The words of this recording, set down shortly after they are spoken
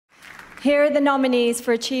Here are the nominees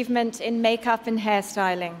for achievement in makeup and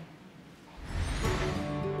hairstyling.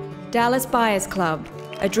 Dallas Buyers Club,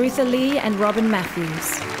 Adruitha Lee and Robin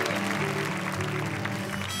Mathews.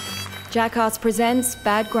 Jackass Presents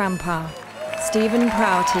Bad Grandpa, Stephen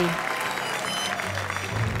Prouty.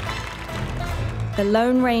 The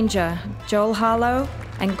Lone Ranger, Joel Harlow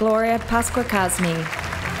and Gloria Pasquacasmi.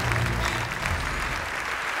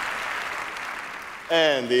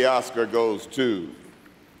 And the Oscar goes to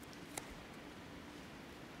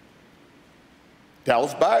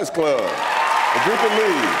Dallas Buyers Club, Adruitha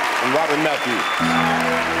Lee and Robin Mathews.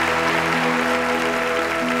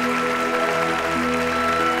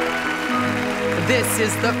 This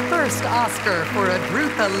is the first Oscar for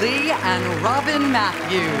Adruitha Lee and Robin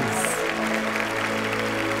Mathews.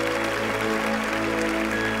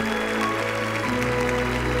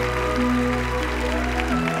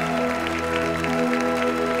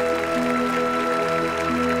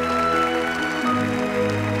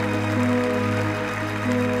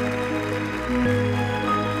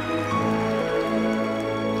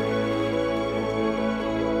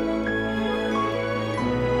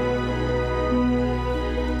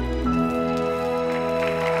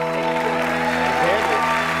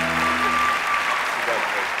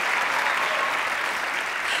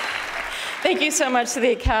 Thank you so much to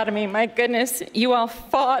the Academy. My goodness, you all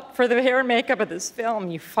fought for the hair and makeup of this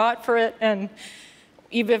film. You fought for it, and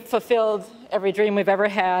you've fulfilled every dream we've ever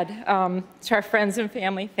had. To our friends and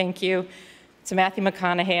family, thank you. To Matthew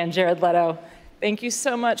McConaughey and Jared Leto, thank you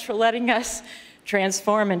so much for letting us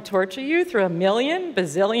transform and torture you through a million,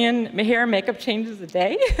 bazillion hair and makeup changes a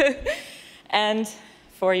day, and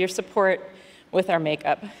for your support with our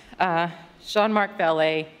makeup. Jean-Marc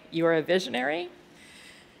Vallée, you are a visionary.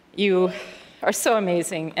 You are so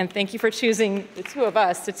amazing, and thank you for choosing the two of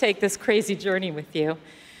us to take this crazy journey with you.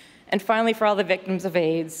 And finally, for all the victims of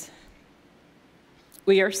AIDS,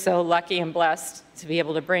 we are so lucky and blessed to be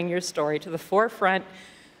able to bring your story to the forefront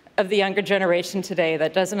of the younger generation today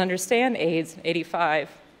that doesn't understand AIDS in '85.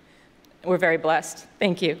 We're very blessed.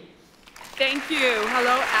 Thank you. Thank you.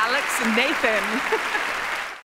 Hello, Alex and Nathan.